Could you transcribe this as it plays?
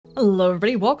Hello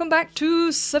everybody, welcome back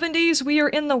to 7 Days. We are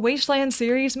in the Wasteland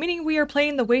series, meaning we are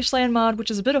playing the Wasteland mod,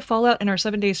 which is a bit of Fallout in our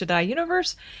 7 Days to Die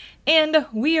universe, and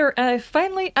we are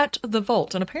finally at the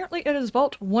vault, and apparently it is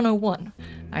Vault 101.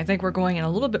 I think we're going in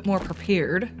a little bit more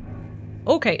prepared.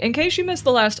 Okay, in case you missed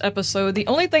the last episode, the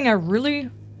only thing I really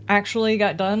actually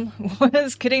got done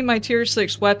was getting my tier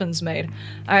 6 weapons made.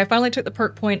 I finally took the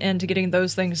perk point into getting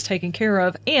those things taken care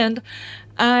of, and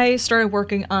I started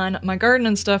working on my garden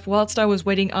and stuff whilst I was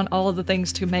waiting on all of the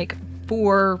things to make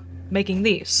for making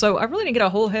these. So I really didn't get a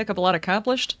whole heck of a lot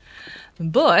accomplished,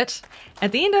 but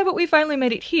at the end of it we finally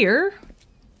made it here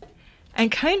and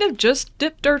kind of just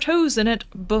dipped our toes in it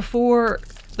before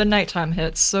the nighttime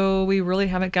hits, so we really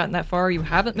haven't gotten that far. You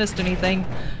haven't missed anything.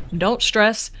 Don't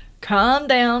stress. Calm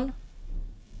down.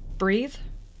 Breathe.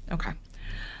 Okay.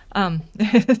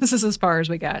 This is as far as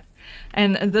we got.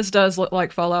 And this does look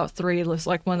like Fallout 3. It looks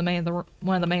like one of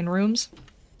the main rooms.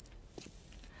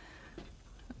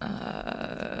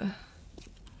 It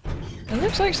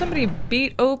looks like somebody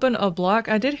beat open a block.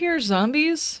 I did hear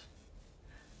zombies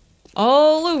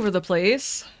all over the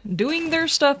place, doing their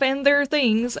stuff and their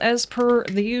things as per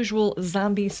the usual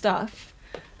zombie stuff.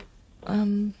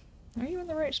 Are you in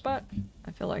the right spot?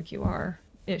 I feel like you are.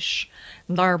 Ish.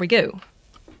 There we go.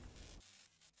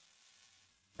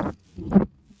 I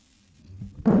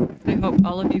hope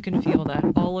all of you can feel that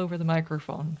all over the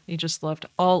microphone. You just left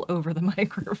all over the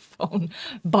microphone.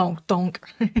 Bonk donk.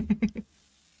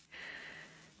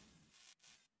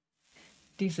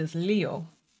 This is Leo.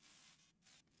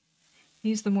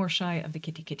 He's the more shy of the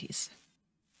kitties.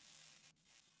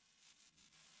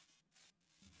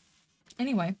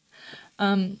 Anyway,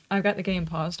 I've got the game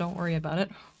paused. Don't worry about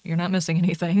it. You're not missing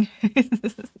anything.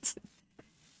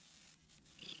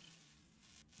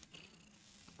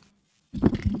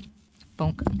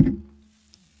 Bonk.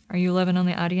 Are you living on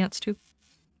the audience too?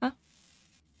 Huh?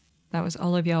 That was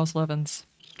all of y'all's lovins,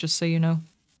 just so you know.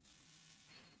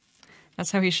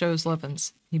 That's how he shows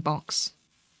lovins. He bonks.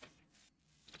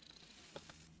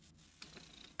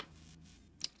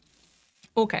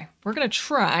 Okay, we're gonna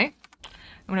try.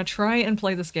 I'm gonna try and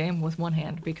play this game with one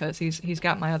hand because he's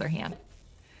got my other hand.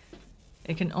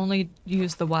 It can only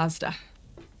use the WASDA.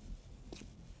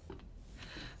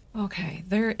 Okay,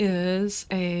 there is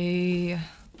a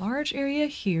large area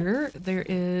here. There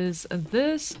is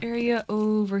this area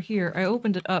over here. I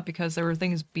opened it up because there were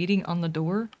things beating on the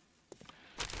door.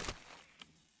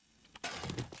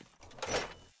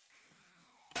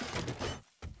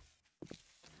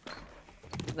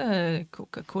 The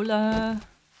Coca-Cola.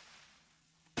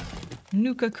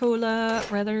 Nuka-Cola,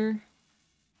 rather.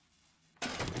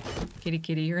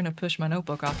 Kitty, you're gonna push my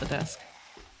notebook off the desk.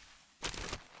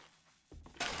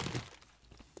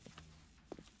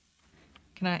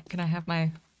 Can I have my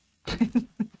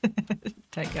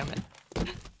take coming?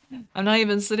 I'm not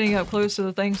even sitting up close to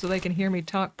the thing so they can hear me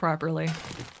talk properly.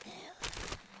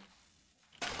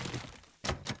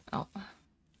 Oh.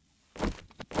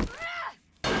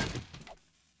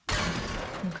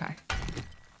 Okay.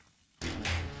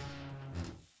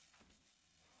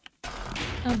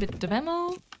 A bit of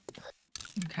ammo.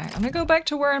 Okay, I'm gonna go back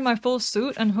to wearing my full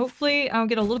suit and hopefully I'll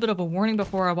get a little bit of a warning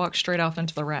before I walk straight off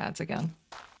into the rads again.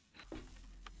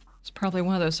 It's probably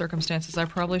one of those circumstances I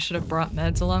probably should have brought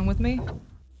meds along with me.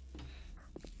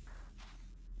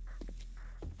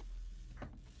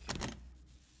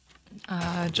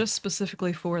 Just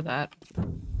specifically for that.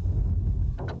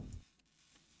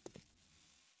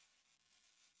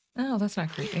 Oh, that's not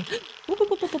creepy.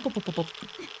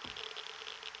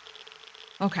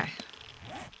 Okay.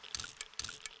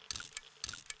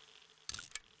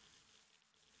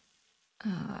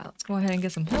 Let's go ahead and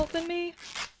get some health in me.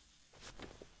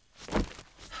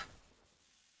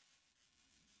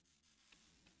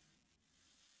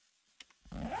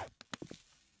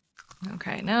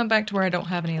 Okay, now I'm back to where I don't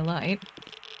have any light.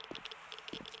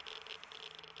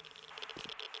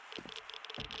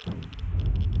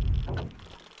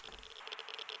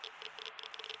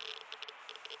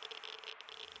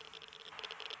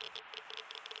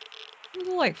 It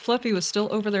looked like Fluffy was still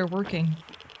over there working.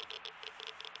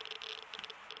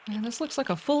 Man, this looks like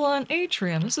a full-on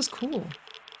atrium. This is cool.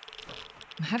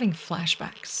 I'm having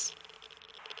flashbacks.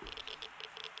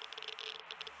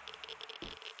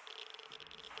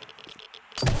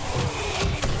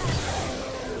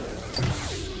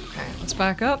 Okay, let's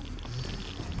back up.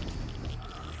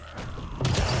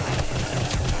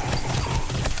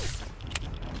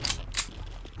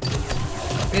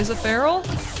 Is it feral?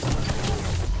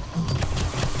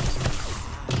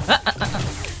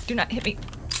 Do not hit me.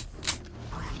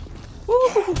 Woo!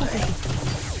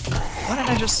 Why did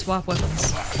I just swap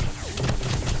weapons?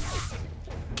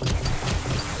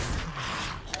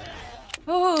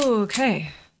 Okay.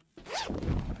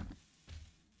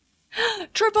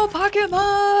 Triple pocket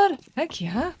mod! Heck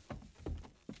yeah.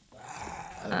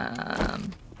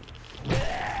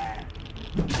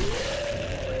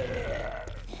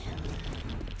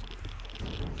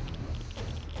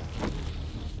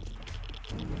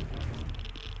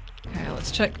 Okay,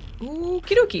 let's check.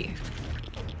 Okie dokie.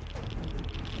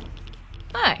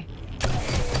 Hi.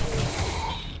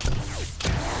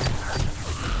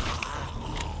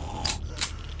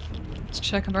 Let's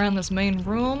check around this main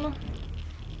room.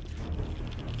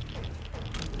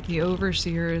 The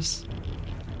overseers.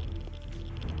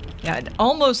 Yeah, it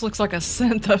almost looks like a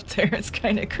synth up there. It's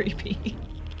kind of creepy.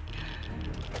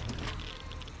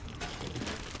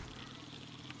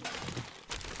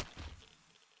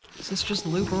 Does this just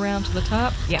loop around to the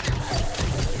top? Yeah.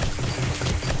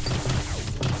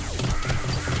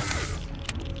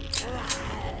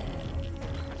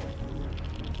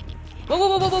 Whoa,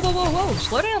 whoa, whoa, whoa, whoa, whoa, whoa,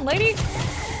 slow down, lady!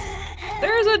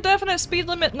 There's a definite speed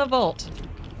limit in the vault.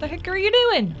 What the heck are you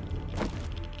doing?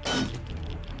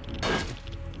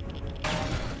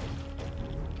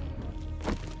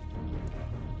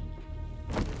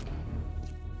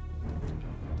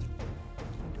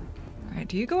 Alright,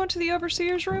 do you go into the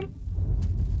overseer's room?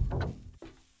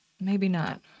 Maybe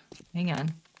not. Hang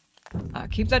on.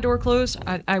 Keep that door closed.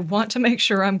 I want to make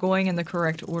sure I'm going in the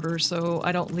correct order so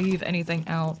I don't leave anything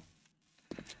out.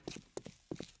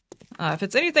 If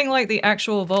it's anything like the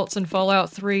actual vaults in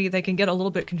Fallout 3, they can get a little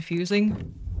bit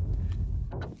confusing.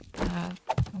 I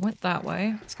went that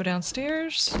way. Let's go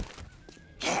downstairs.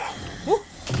 Woo.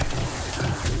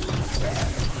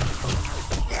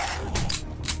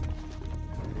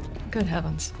 Good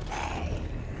heavens.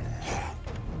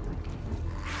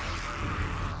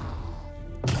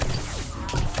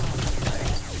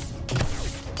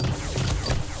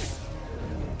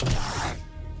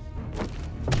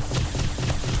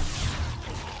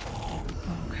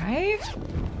 Okay.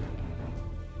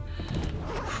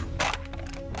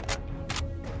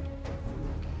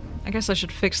 I guess I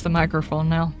should fix the microphone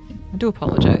now. I do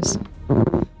apologize.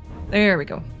 There we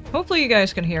go. Hopefully you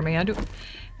guys can hear me.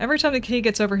 Every time the kid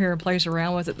gets over here and plays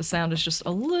around with it, the sound is just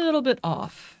a little bit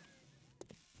off.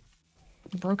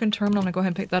 Broken terminal, I'm gonna go ahead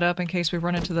and pick that up in case we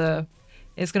run into the...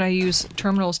 It's gonna use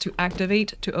terminals to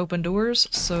activate to open doors,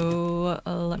 so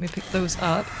let me pick those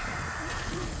up.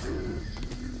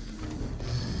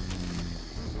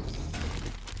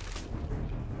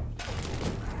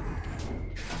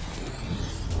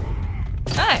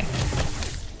 Hi!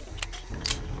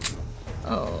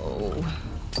 Oh.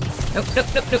 Nope, nope,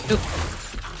 nope, nope, nope.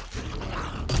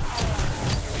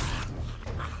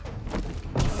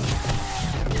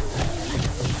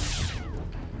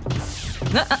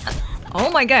 Oh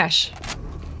my gosh.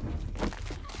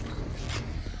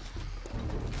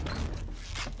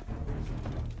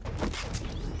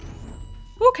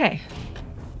 Okay.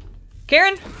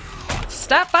 Karen,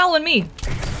 stop following me.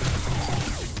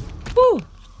 Woo.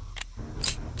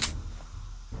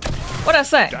 What'd I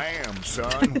say? Damn,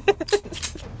 son.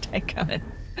 Take coming.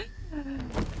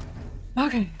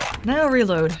 Okay, now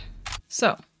reload.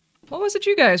 So, what was it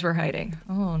you guys were hiding?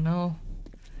 Oh no.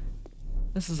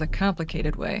 This is a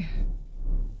complicated way.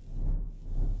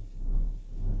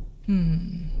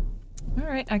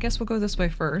 Alright, I guess we'll go this way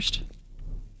first.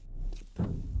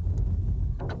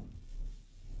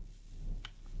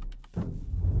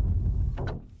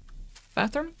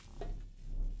 Bathroom?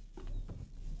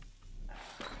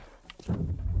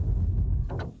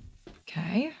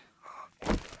 Okay.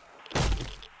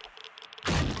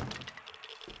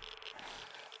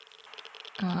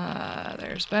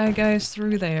 There's bad guys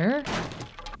through there.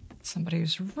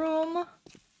 Somebody's room.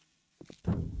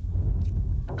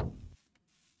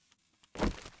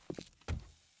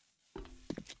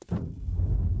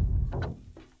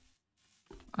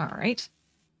 Alright.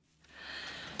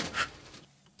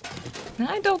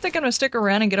 I don't think I'm gonna stick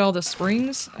around and get all the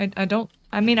springs.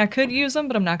 I mean I could use them,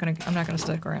 but I'm not gonna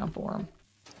stick around for them.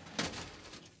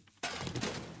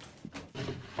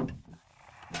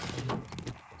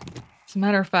 As a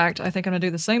matter of fact, I think I'm gonna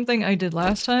do the same thing I did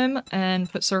last time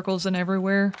and put circles in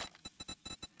everywhere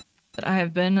that I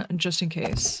have been, just in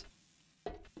case.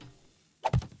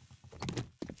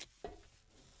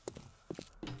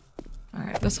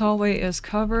 Alright, this hallway is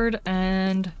covered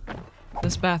and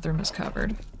this bathroom is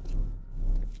covered.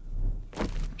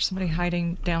 There's somebody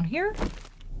hiding down here.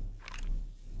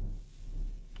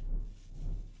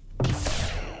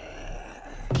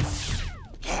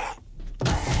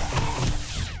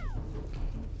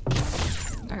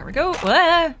 There we go.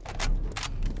 Ah!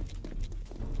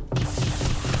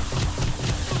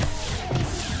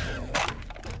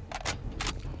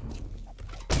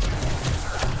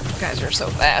 guys are so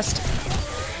fast.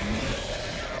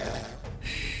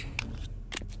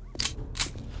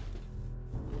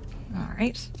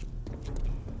 Alright.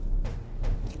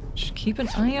 Just keep an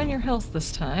eye on your health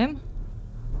this time.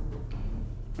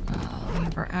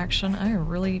 Lever action. I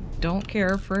really don't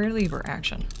care for a lever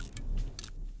action.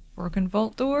 Broken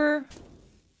vault door.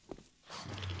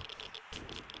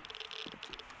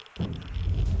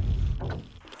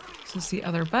 This is the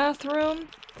other bathroom.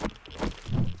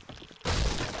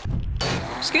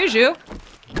 Excuse you.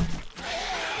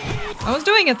 I was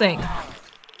doing a thing.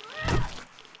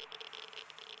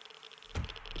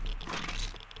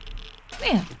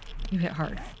 Man, you hit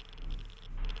hard.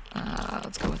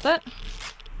 Let's go with that.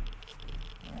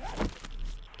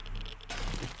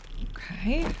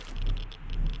 Okay.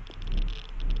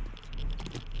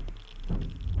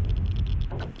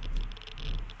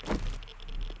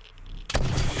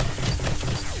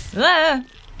 Ah!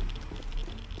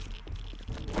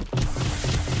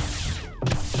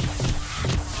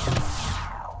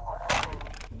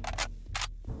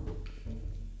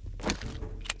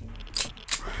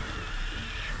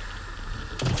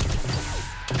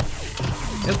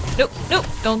 Nope, nope, nope,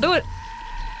 don't do it.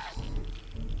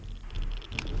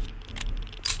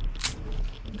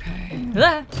 Okay.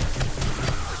 Ah!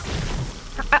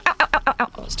 Ow, ow, ow, ow, ow, ow.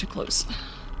 That was too close.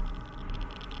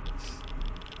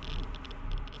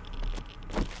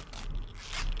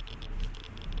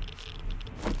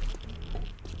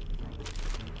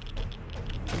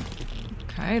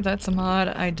 Okay, that's a mod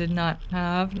I did not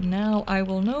have. Now I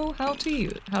will know how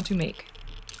to make.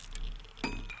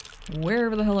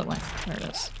 Wherever the hell it went. There it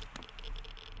is.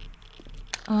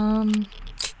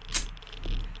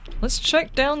 Let's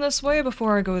check down this way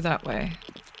before I go that way.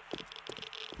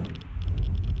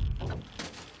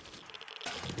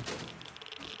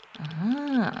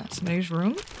 Ah, somebody's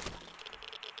room?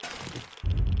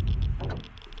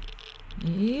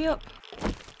 Yep.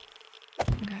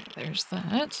 Okay, there's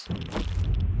that.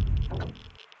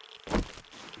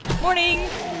 Morning!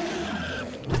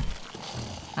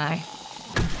 Hi.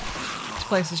 This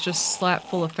place is just slap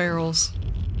full of ferals.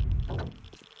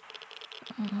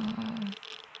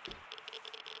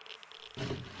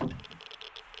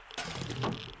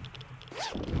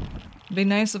 Be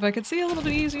nice if I could see a little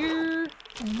bit easier.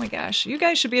 Oh my gosh. You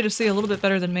guys should be able to see a little bit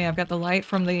better than me. I've got the light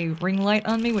from the ring light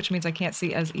on me, which means I can't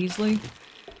see as easily.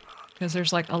 Because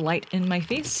there's like a light in my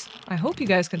face. I hope you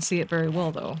guys can see it very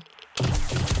well though.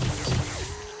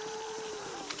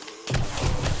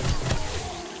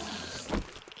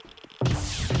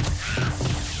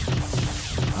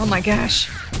 Oh my gosh.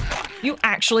 You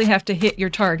actually have to hit your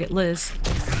target, Liz.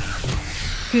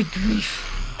 Good grief.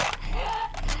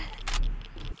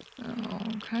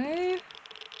 Okay.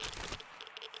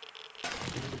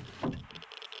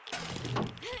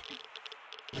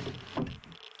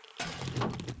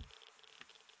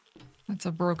 That's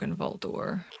a broken vault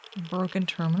door. Broken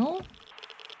terminal.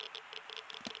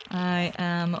 I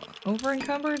am over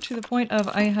encumbered to the point of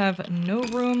I have no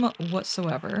room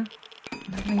whatsoever.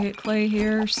 I'm not gonna get clay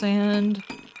here, sand,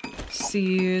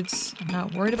 seeds. I'm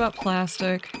not worried about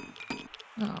plastic.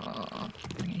 Oh,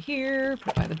 bring it here,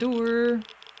 put it by the door.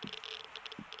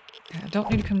 Okay, I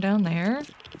don't need to come down there.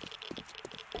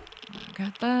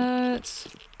 Got that.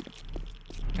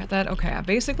 Got that. Okay, I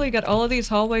basically got all of these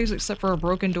hallways except for a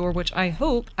broken door, which I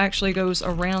hope actually goes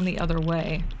around the other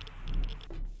way.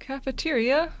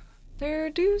 Cafeteria. There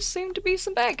do seem to be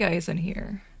some bad guys in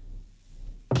here.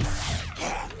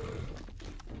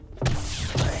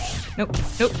 Nope,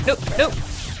 nope, nope, nope.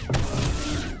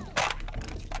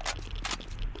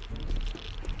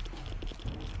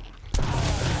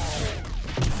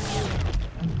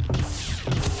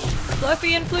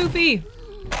 Fluffy and floofy.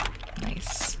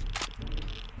 Nice.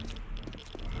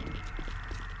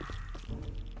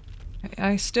 Okay,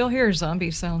 I still hear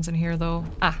zombie sounds in here though.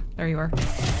 Ah, there you are.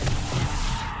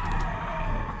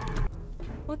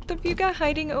 What have you got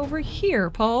hiding over here,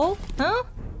 Paul? Huh?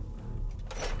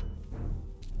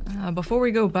 Before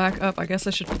we go back up, I guess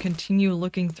I should continue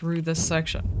looking through this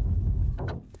section.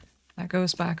 That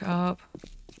goes back up.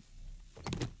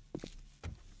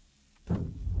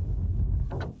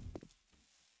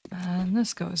 And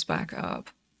this goes back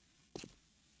up.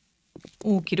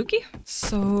 Okie dokie.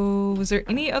 So, is there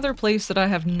any other place that I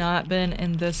have not been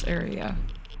in this area?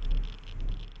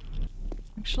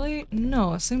 Actually,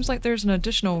 no. It seems like there's an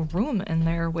additional room in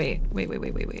there. Wait.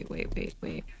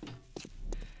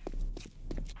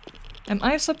 Am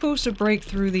I supposed to break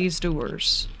through these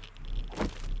doors?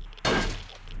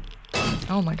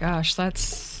 Oh my gosh,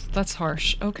 that's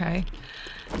harsh. Okay.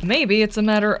 Maybe it's a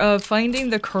matter of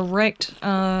finding the correct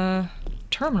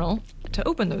terminal to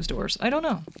open those doors. I don't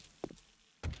know.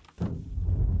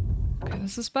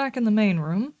 this is back in the main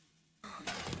room.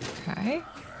 Okay.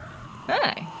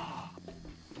 Hey!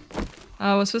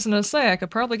 I was just gonna say I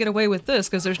could probably get away with this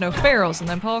because there's no ferals, and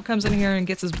then Paul comes in here and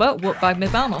gets his butt whooped by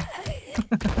Miss Alma.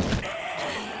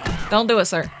 Don't do it,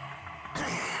 sir.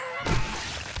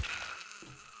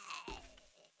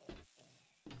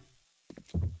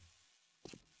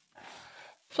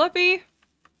 Fluffy?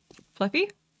 Fluffy?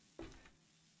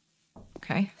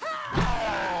 Okay.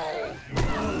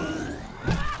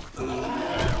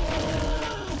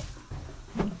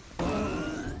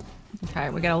 Okay,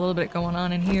 we got a little bit going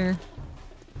on in here.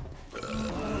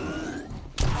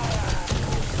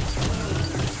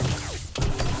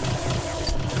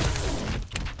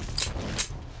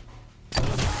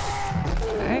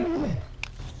 Okay.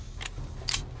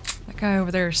 That guy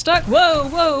over there is stuck. Whoa,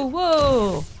 whoa,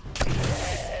 whoa!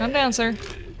 Calm down, sir.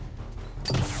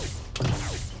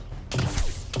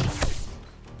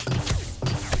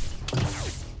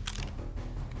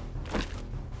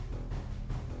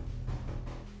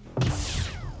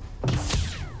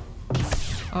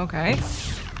 Okay.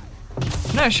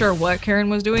 I'm not sure what Karen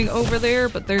was doing over there,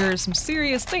 but there are some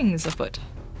serious things afoot.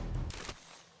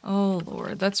 Oh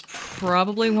lord, that's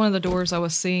probably one of the doors I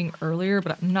was seeing earlier,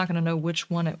 but I'm not gonna know which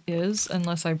one it is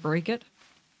unless I break it.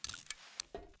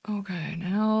 Okay,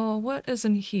 now what is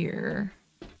in here?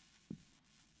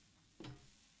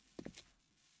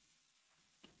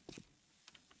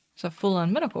 It's a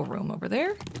full-on medical room over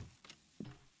there.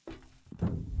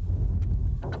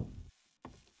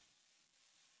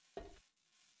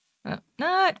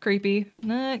 Not creepy.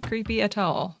 Not creepy at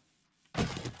all.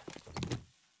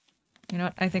 You know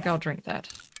what? I think I'll drink that.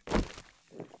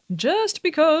 Just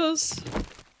because.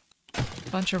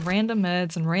 Bunch of random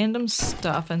meds and random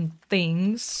stuff and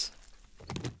things.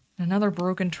 Another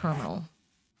broken terminal.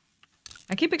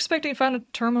 I keep expecting to find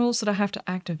terminals that I have to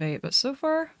activate, but so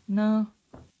far, no.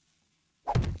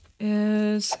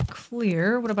 Is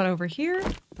clear. What about over here?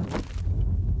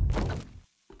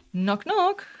 Knock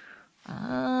knock.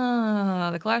 Ah,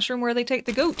 the classroom where they take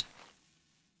the goat.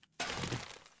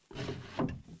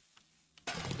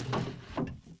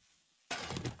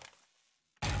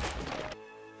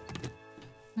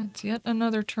 That's yet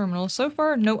another terminal. So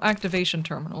far, no activation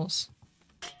terminals.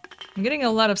 I'm getting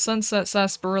a lot of Sunset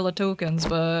Sarsaparilla tokens,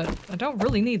 but I don't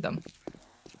really need them.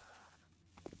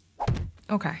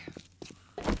 Okay.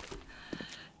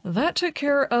 That took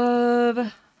care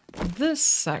of this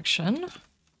section.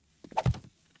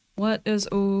 What is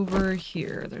over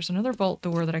here? There's another vault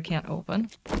door that I can't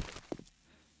open.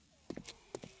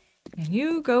 And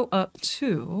you go up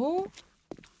to...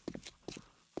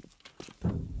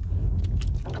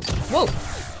 Whoa!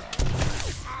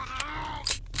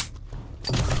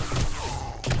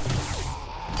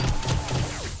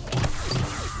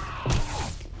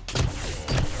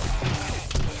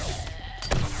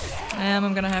 And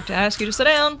I'm gonna have to ask you to sit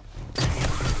down.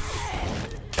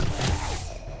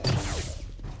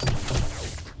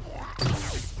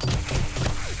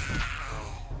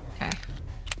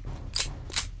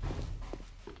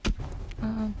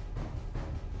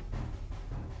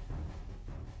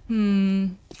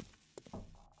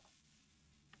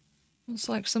 It's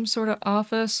like some sort of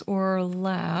office or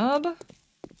lab.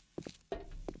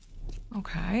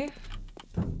 Okay.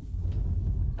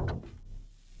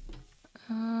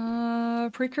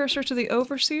 Precursor to the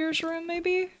overseer's room,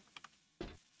 maybe?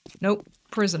 Nope.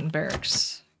 Prison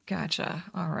barracks. Gotcha.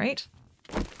 Alright.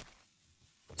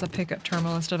 It's a pickup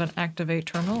terminal instead of an activate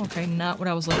terminal. Okay, not what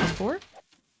I was looking for.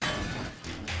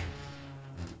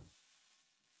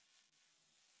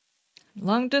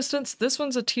 Long distance. This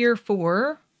one's a tier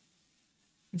 4.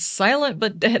 Silent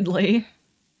but deadly.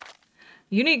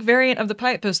 Unique variant of the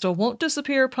pipe pistol won't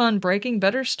disappear upon breaking,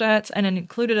 better stats, and it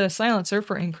included a silencer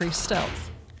for increased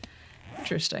stealth.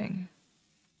 Interesting.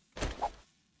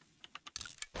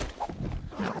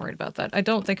 Not worried about that. I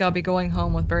don't think I'll be going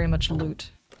home with very much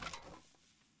loot.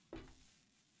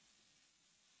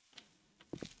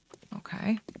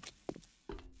 Okay.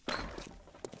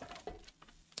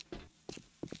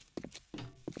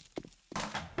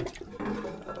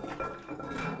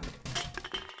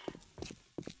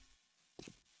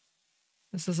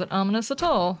 This isn't ominous at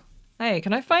all. Hey,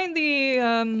 can I find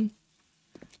the,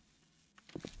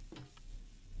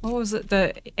 what was it?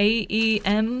 The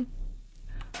AEM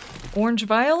orange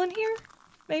vial in here?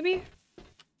 Maybe?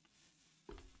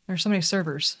 There's so many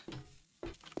servers.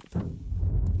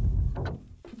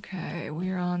 Okay,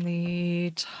 we're on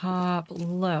the top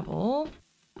level.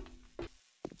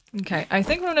 Okay, I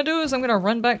think what I'm gonna do is I'm gonna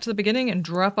run back to the beginning and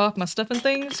drop off my stuff and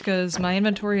things, because my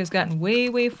inventory has gotten way,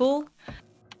 way full.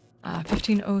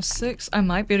 1506. I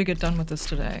might be able to get done with this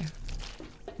today.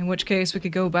 In which case, we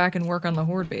could go back and work on the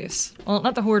horde base. Well,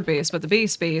 not the horde base, but the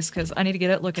base, because I need to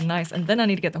get it looking nice, and then I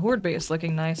need to get the horde base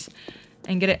looking nice,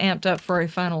 and get it amped up for a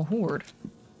final horde.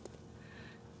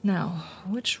 Now,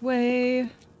 which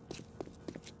way...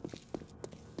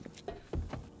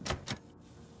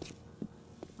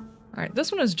 Alright,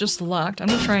 this one is just locked. I'm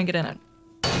gonna try and get in it.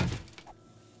 It's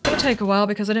gonna take a while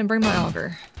because I didn't bring my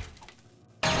auger.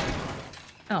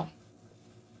 Oh.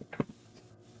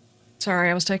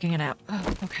 Sorry, I was taking a nap.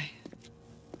 Oh, okay.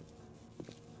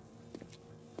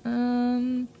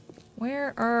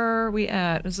 Where are we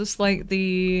at? Is this like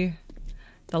the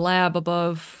lab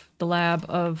above the lab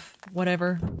of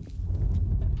whatever?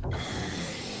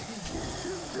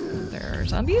 There are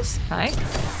zombies? Hi.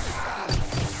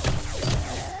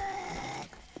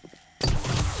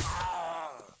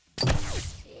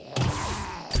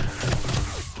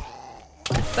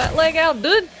 Get that leg out,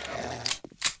 dude!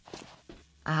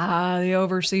 Ah, the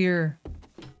overseer.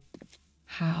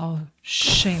 How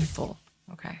shameful.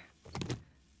 Okay.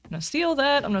 I'm gonna steal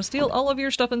that. I'm gonna steal all of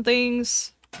your stuff and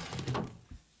things.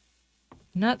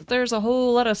 Not that there's a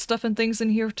whole lot of stuff and things in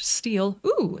here to steal.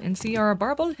 Ooh, and see our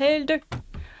bobblehead. I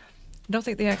don't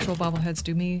think the actual bobbleheads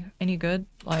do me any good.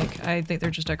 Like, I think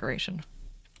they're just decoration.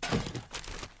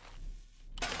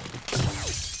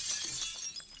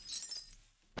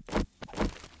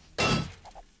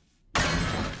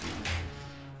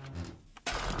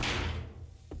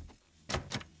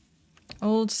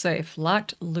 Old safe.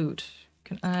 Locked loot.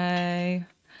 Can I...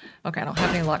 Okay, I don't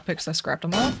have any lockpicks. I scrapped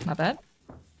them all. My bad.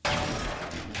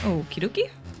 Okie dokie.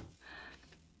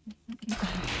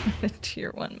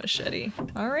 Tier 1 machete.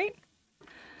 Alright.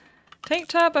 Tank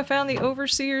top. I found the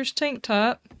Overseer's tank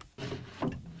top.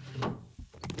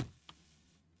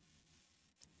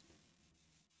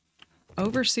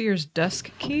 Overseer's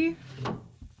desk key.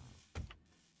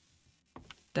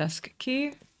 Desk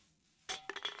key.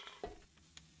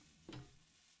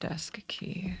 Desk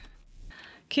key.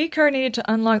 Key card needed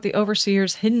to unlock the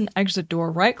Overseer's hidden exit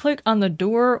door. Right-click on the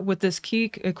door with this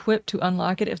key equipped to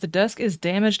unlock it. If the desk is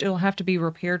damaged, it'll have to be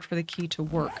repaired for the key to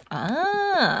work.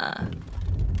 Ah!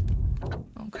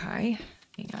 Okay.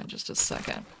 Hang on just a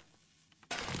second.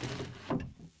 I'm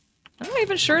not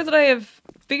even sure that I have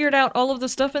figured out all of the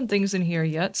stuff and things in here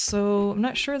yet, so I'm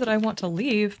not sure that I want to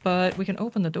leave, but we can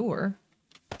open the door.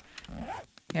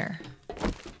 Here.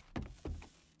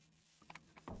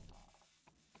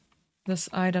 This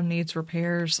item needs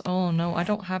repairs. Oh no, I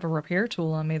don't have a repair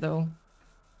tool on me though.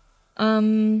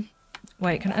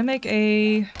 Wait, can I make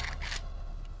a...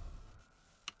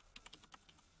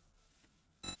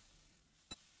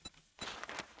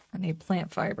 I need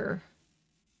plant fiber.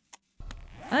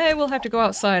 I will have to go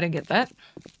outside and get that.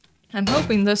 I'm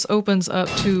hoping this opens up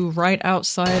to right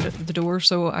outside the door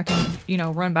so I can, you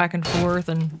know, run back and forth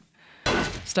and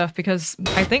stuff, because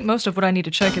I think most of what I need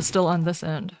to check is still on this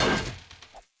end.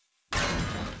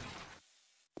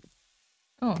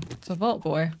 Oh, it's a vault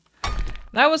boy.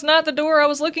 That was not the door I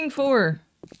was looking for!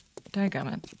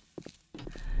 Dadgummit.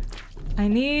 I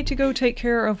need to go take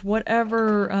care of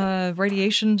whatever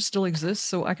radiation still exists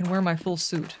so I can wear my full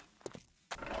suit.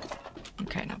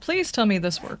 Okay, now please tell me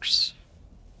this works.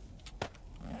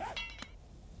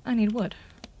 I need wood.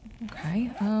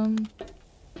 Okay,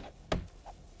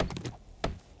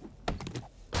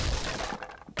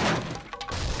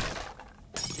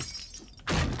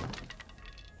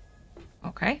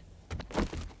 Okay.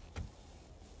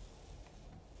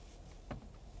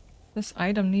 This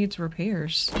item needs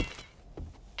repairs.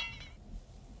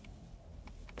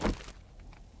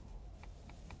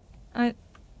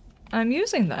 I'm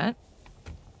using that.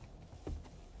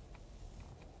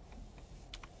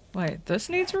 Wait, this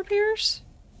needs repairs?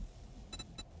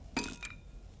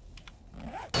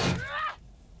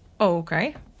 Oh,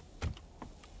 okay.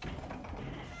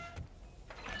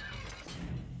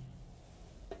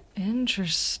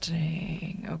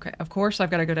 Interesting. Okay, of course I've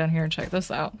got to go down here and check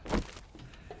this out.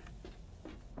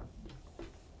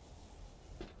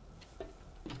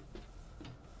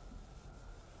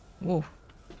 Whoa.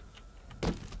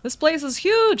 This place is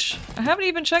huge! I haven't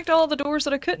even checked all the doors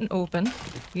that I couldn't open.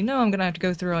 You know I'm gonna have to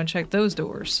go through and check those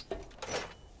doors.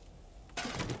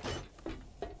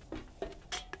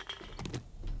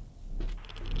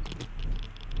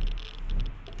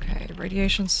 Okay,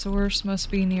 radiation source must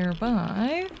be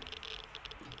nearby.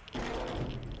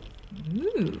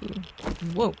 Ooh.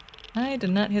 Whoa. I did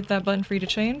not hit that button for you to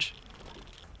change.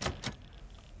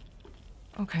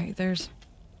 Okay, there's...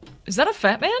 Is that a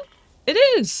fat man? It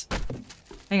is!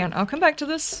 Hang on, I'll come back to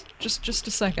this. Just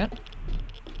a second.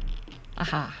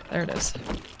 Aha, there it is.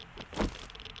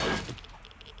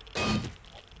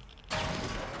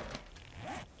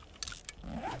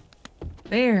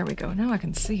 There we go. Now I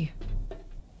can see.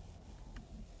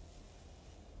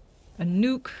 A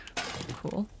nuke.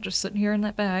 Cool. Just sitting here in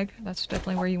that bag. That's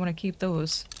definitely where you want to keep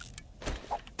those.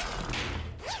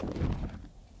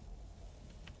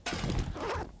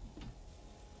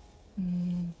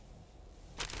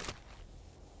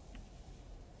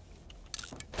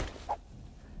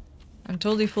 I'm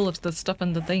totally full of the stuff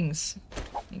and the things.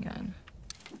 Hang on.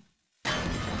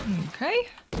 Okay.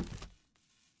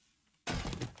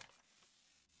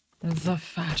 The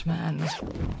fat man.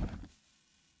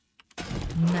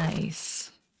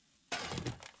 Nice.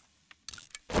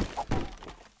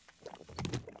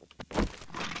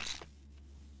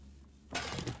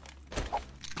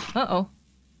 Uh-oh.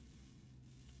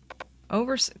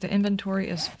 The inventory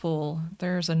is full.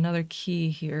 There's another key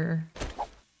here.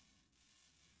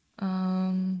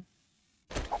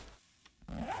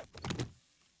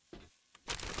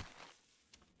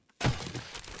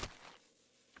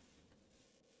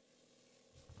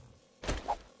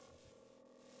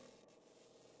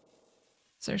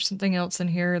 Is there something else in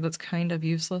here that's kind of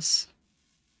useless?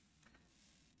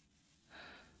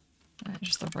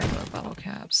 Just the regular bottle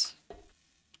caps.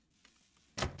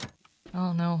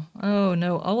 Oh no. Oh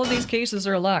no. All of these cases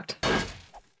are locked.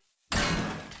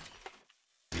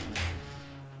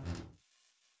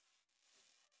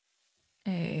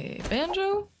 A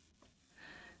banjo.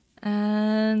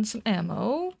 And some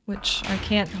ammo, which I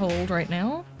can't hold right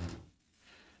now.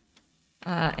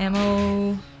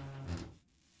 Ammo.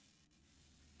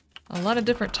 A lot of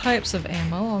different types of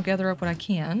ammo. I'll gather up what I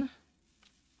can.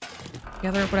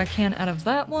 Gather up what I can out of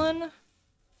that one.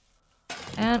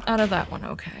 And out of that one,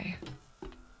 okay.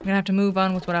 I'm gonna have to move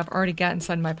on with what I've already got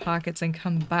inside my pockets and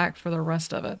come back for the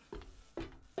rest of it.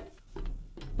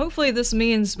 Hopefully this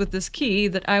means with this key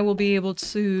that I will be able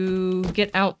to get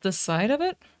out this side of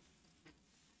it.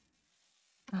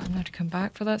 I'm gonna have to come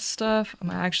back for that stuff.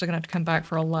 I'm actually gonna have to come back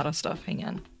for a lot of stuff. Hang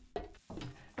on.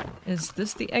 Is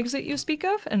this the exit you speak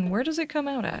of? And where does it come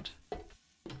out at?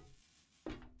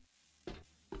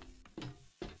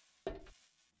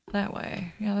 That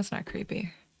way. Yeah, that's not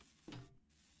creepy.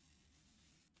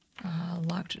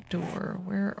 Locked door.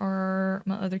 Where are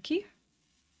my other key?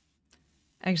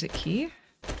 Exit key.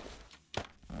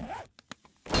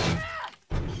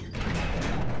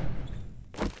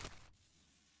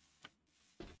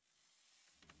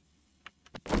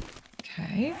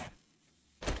 Okay.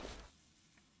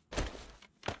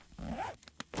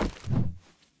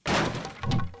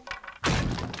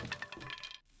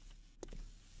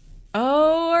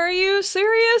 Oh, are you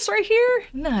serious right here?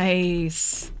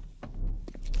 Nice.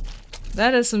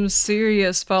 That is some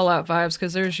serious Fallout vibes,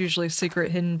 because there's usually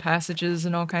secret hidden passages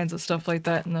and all kinds of stuff like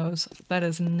that in those. That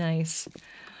is nice.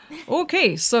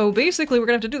 Okay, so basically we're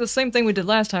gonna have to do the same thing we did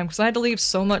last time, because I had to leave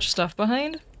so much stuff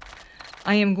behind.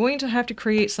 I am going to have to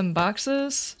create some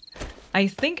boxes. I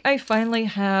think I finally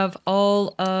have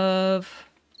all of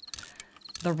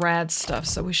the rad stuff,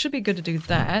 so we should be good to do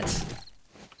that.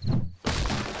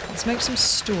 Let's make some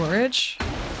storage.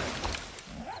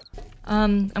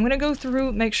 I'm gonna go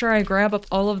through, make sure I grab up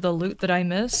all of the loot that I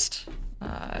missed.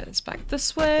 It's back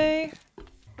this way.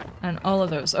 And all of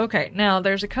those. Okay, now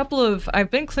there's a couple of...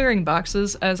 I've been clearing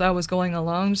boxes as I was going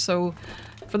along, so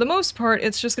for the most part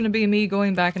it's just gonna be me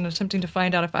going back and attempting to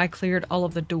find out if I cleared all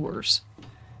of the doors.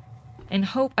 And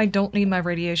hope I don't need my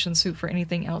radiation suit for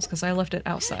anything else, because I left it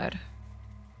outside.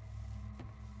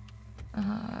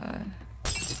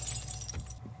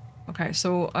 Okay,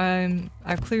 so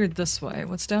I've cleared this way.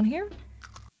 What's down here?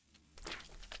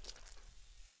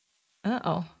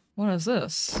 Uh-oh. What is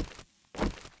this?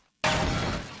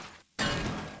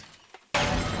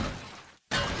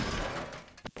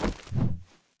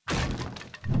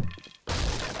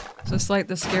 Is this like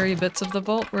the scary bits of the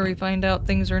vault where we find out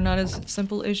things are not as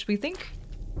simple as we think?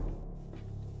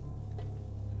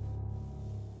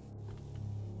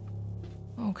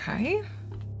 Okay.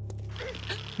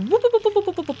 Whoop, whoop, whoop, whoop,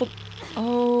 whoop, whoop, whoop.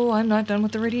 Oh, I'm not done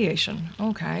with the radiation.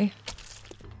 Okay.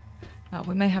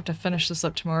 We may have to finish this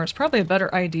up tomorrow. It's probably a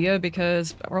better idea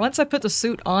because once I put the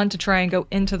suit on to try and go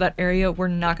into that area, we're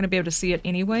not going to be able to see it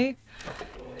anyway.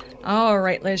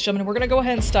 Alright, ladies and gentlemen, we're going to go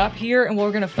ahead and stop here and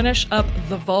we're going to finish up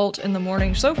the vault in the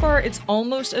morning. So far, it's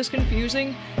almost as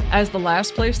confusing as the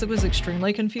last place that was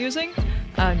extremely confusing.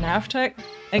 Navtech,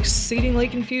 exceedingly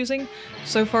confusing.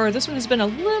 So far, this one has been a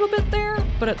little bit there,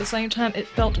 but at the same time, it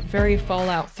felt very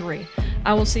Fallout 3.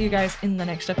 I will see you guys in the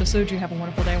next episode. You have a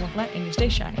wonderful day, wonderful night, and you stay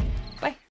shiny. Bye!